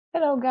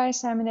Hello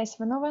guys, I'm Ines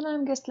Ivanova and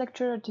I'm guest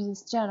lecturer to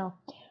this channel.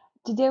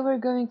 Today we're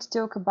going to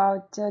talk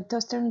about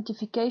Toastr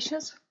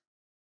notifications.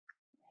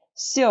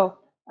 So,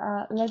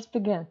 let's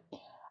begin.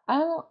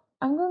 I'm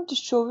going to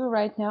show you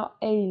right now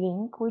a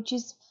link which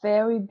is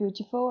very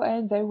beautiful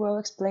and very well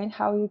explained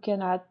how you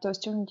can add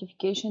Toastr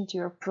notification to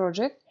your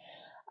project.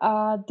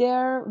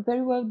 They're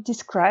very well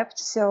described,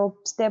 so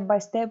step by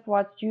step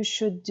what you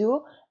should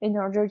do in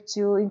order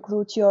to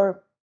include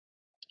your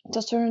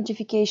Toastr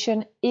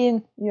notification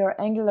in your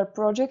Angular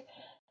project.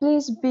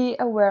 Please be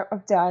aware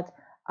of that.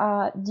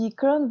 The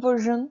current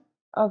version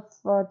of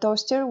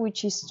Toastr,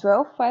 which is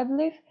 12, I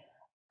believe,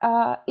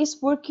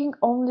 is working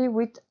only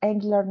with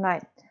Angular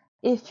 9.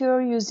 If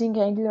you're using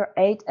Angular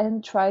 8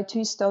 and try to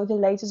install the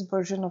latest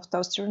version of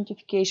Toastr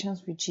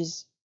notifications, which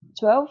is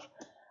 12,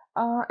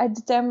 at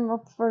the time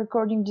of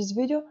recording this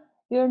video,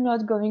 you're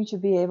not going to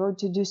be able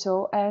to do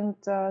so and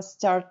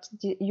start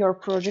your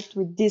project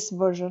with this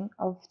version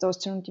of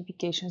Toastr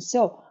notifications.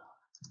 So,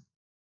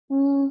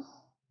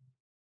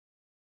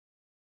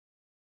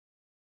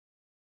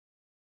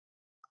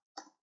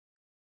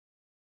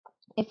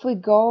 if we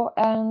go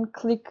and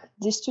click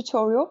this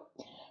tutorial,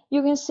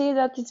 you can see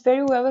that it's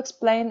very well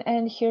explained,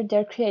 and here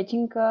they're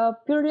creating a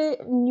purely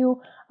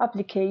new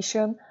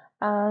application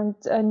and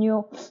a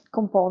new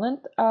component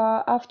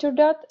after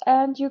that.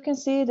 And you can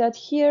see that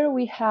here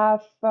we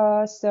have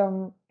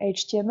some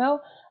HTML,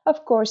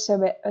 of course, a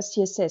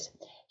CSS.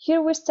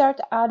 Here we start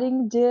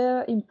adding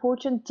the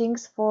important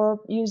things for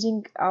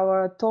using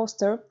our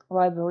Toastr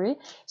library.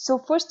 So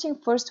first thing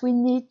first, we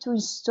need to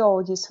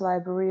install this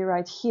library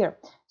right here.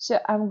 So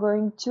I'm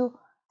going to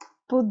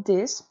put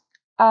this,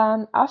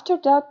 and after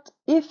that,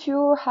 if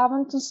you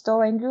haven't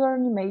installed Angular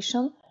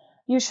Animation,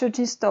 you should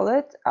install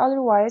it.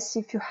 Otherwise,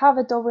 if you have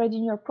it already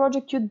in your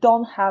project, you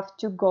don't have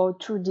to go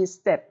through this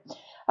step.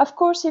 Of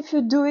course, if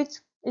you do it,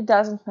 it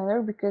doesn't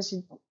matter because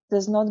it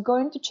does not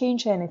going to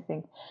change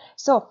anything.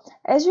 So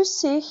as you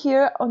see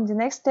here on the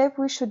next step,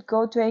 we should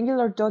go to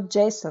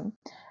angular.json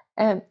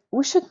and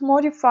we should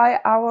modify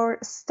our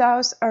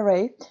styles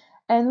array,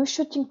 and we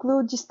should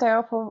include the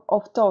style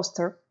of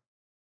Toastr.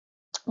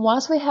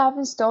 Once we have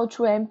installed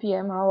through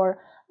npm our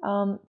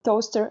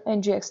Toastr,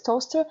 ngx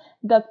Toastr,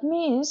 that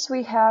means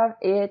we have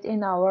it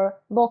in our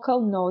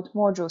local node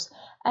modules,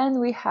 and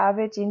we have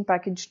it in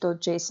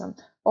package.json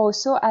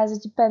also as a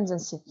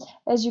dependency.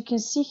 As you can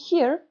see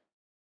here,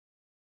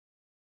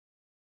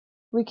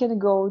 we can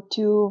go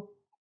to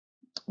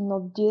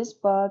not this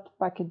but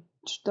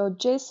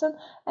package.json,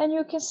 and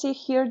you can see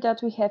here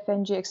that we have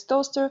ngx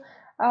Toastr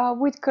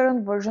with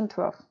current version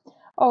 12.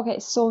 Okay,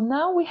 so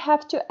now we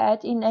have to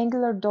add in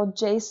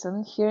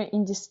angular.json here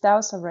in the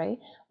styles array,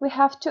 we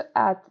have to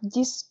add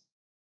this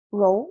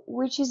row,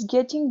 which is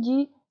getting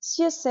the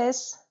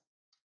CSS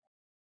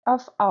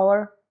of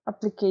our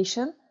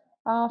application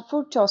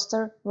for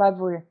Toastr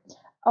library.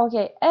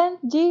 Okay, and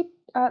the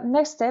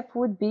next step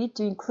would be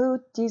to include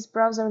this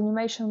browser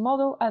animation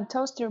model and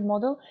Toastr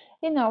model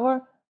in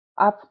our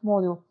app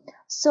module.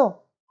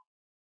 So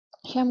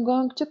here I'm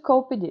going to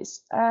copy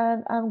this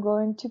and I'm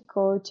going to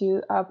go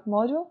to app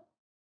module.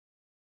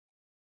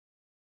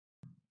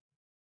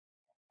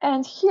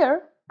 And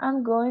here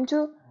I'm going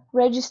to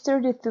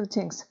register the two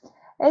things.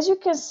 As you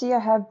can see, I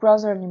have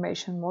browser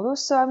animation model,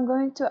 so I'm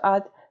going to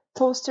add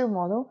Toastr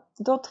model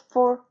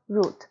 .for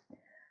root.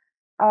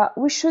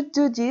 We should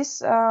do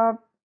this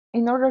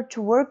in order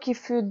to work.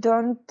 If you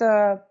don't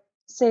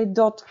say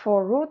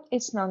 .for root,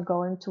 it's not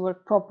going to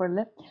work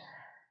properly.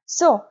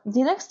 So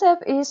the next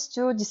step is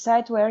to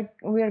decide where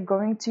we are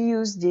going to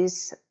use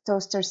this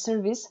Toastr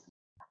service.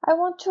 I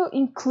want to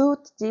include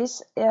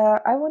this,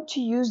 I want to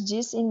use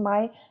this in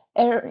my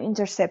error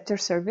interceptor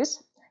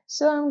service.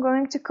 So I'm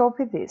going to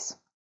copy this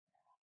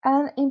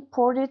and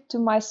import it to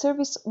my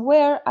service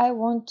where I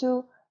want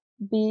to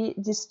be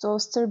this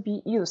Toastr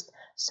be used.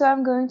 So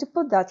I'm going to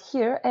put that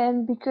here,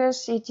 and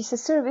because it is a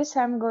service,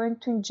 I'm going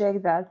to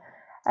inject that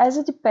as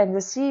a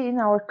dependency in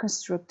our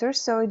constructor.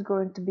 So it's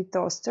going to be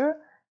Toastr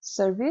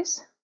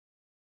service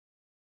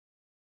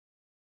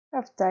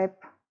of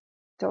type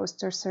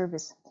Toastr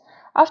service.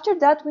 After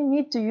that, we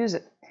need to use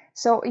it.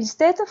 So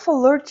instead of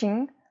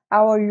alerting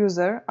our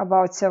user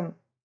about some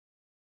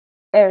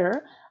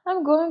error,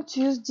 I'm going to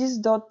use this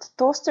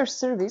 .toastr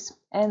service,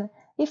 and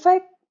if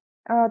I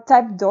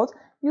type dot,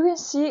 you can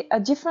see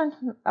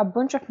a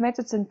bunch of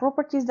methods and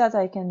properties that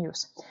I can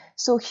use.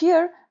 So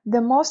here the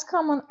most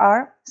common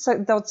are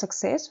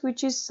 .success,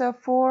 which is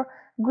for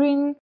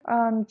green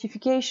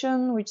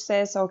notification, which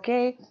says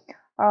okay,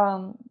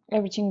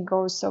 everything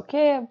goes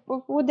okay,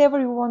 whatever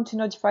you want to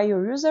notify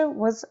your user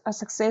was a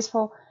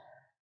successful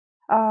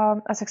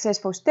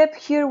step.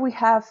 Here we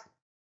have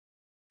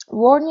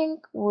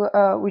warning,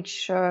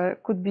 which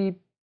could be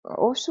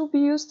also be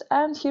used,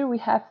 and here we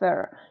have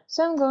error.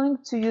 So I'm going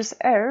to use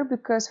error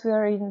because we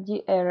are in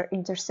the error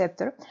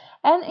interceptor,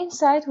 and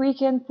inside we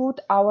can put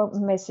our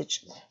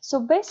message. So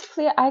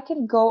basically I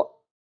can go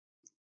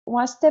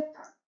one step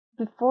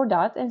before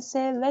that and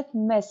say let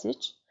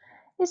message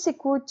is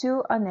equal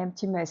to an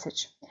empty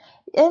message,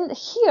 and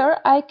here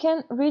I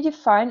can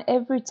redefine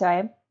every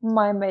time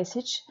my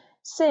message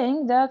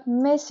saying that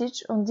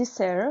message on this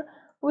error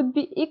would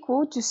be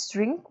equal to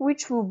string,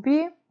 which will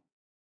be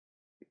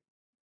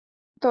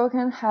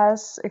token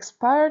has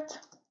expired,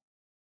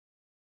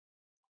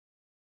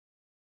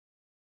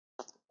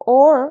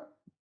 or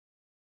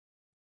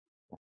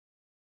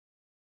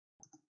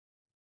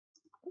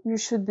you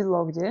should be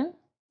logged in.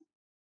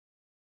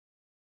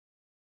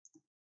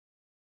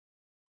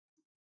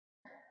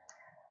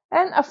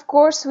 And of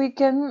course, we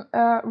can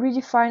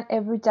redefine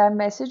every time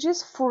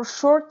messages. For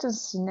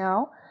shortens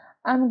now,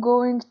 I'm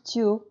going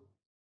to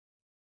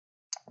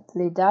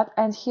delete that,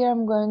 and here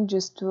I'm going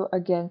just to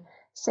again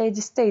say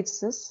the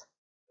statuses,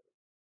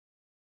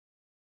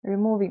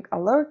 removing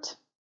alert,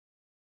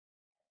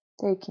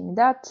 taking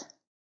that,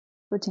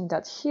 putting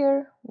that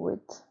here with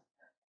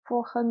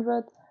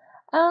 400,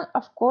 and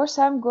of course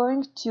I'm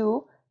going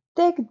to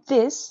take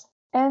this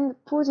and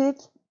put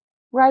it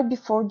right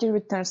before the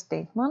return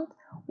statement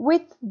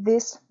with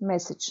this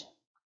message.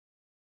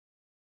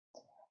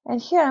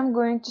 And here I'm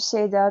going to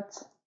say that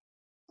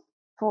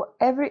for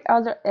every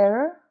other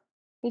error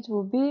it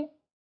will be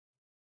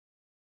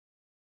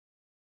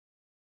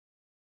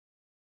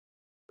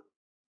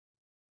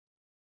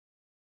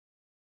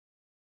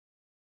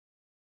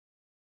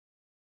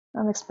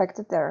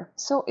unexpected error.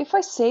 So if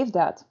I save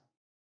that,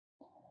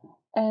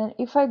 and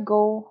if I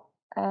go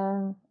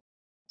and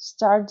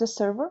start the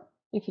server,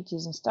 if it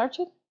isn't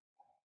started,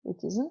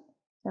 it isn't,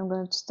 I'm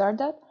going to start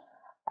that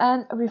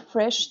and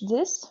refresh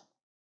this.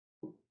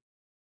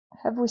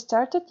 Have we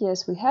started?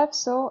 Yes, we have.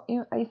 So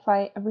if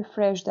I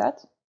refresh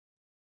that,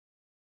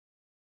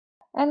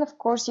 and of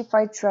course if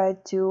I try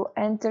to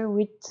enter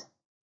with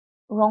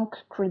wrong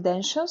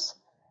credentials,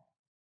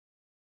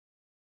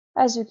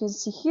 as you can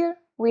see here,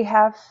 we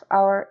have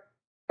our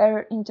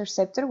error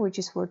interceptor, which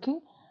is working,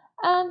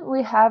 and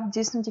we have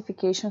this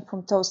notification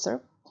from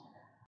Toastr.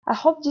 I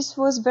hope this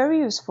was very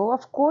useful.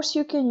 Of course,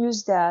 you can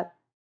use that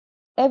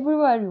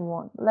everywhere you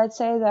want. Let's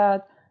say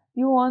that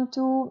you want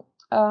to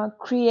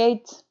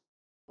create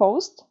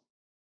post,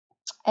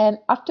 and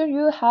after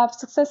you have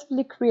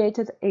successfully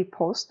created a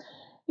post,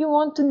 you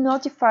want to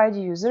notify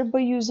the user by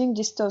using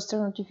this Toastr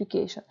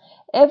notification.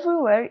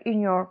 Everywhere in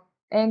your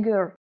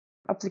Angular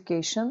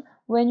application,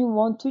 when you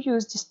want to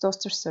use this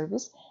Toastr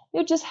service,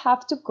 you just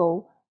have to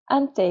go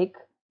and take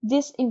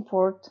this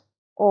import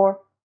or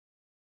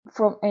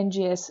from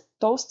NGS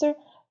Toastr,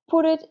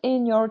 put it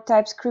in your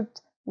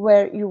TypeScript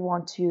where you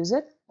want to use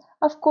it.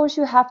 Of course,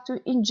 you have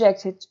to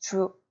inject it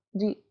through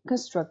the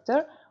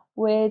constructor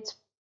with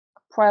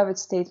private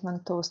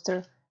statement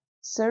Toastr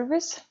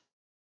service.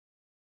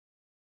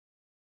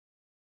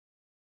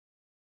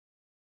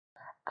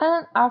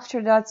 And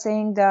after that,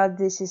 saying that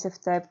this is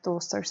F-type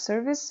Toastr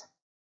service.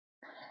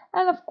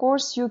 And of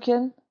course, you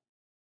can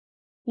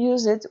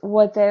use it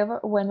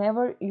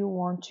whenever you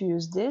want to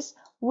use this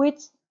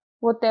with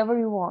whatever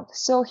you want.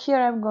 So here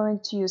I'm going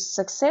to use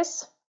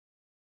success,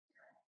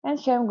 and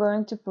here I'm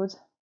going to put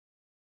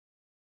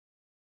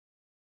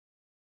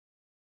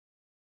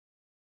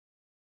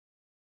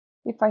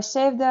if I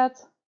save that,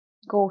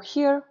 go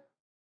here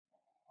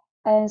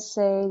and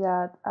say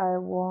that I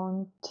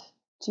want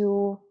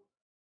to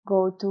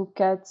go to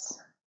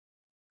cats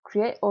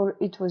create, or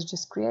it was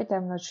just create,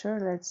 I'm not sure,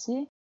 let's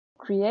see,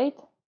 create,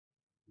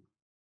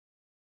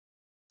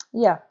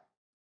 yeah.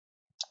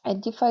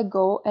 And if I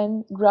go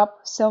and grab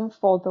some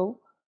photo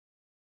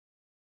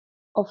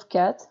of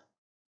cat,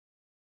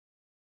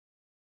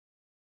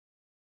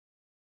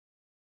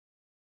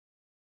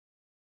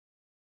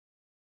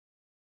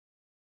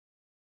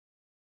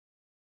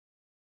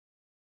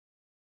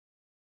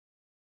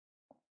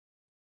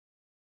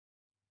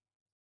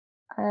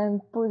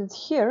 and put it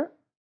here,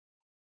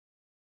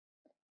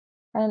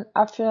 and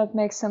after that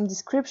make some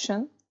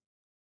description,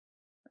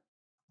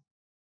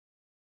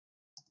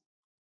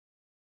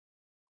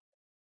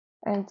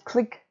 and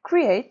click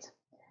create.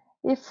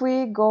 If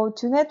we go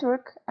to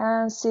network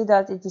and see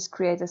that it is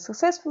created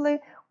successfully,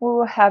 we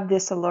will have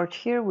this alert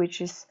here,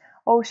 which is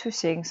also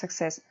saying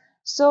success.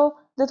 So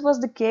that was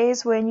the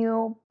case when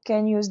you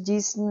can use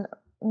these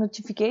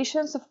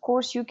notifications. Of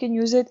course, you can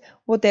use it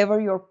whatever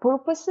your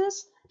purpose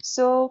is.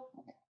 So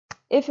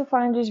if you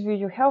find this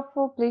video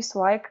helpful, please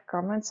like,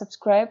 comment,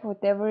 subscribe,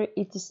 whatever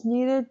it is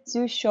needed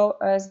to show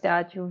us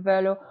that you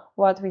value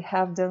what we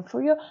have done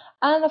for you.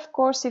 And of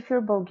course, if you're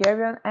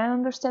Bulgarian and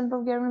understand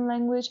Bulgarian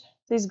language,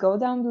 please go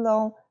down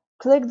below,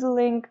 click the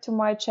link to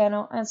my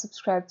channel and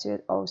subscribe to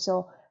it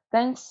also.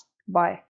 Thanks, bye.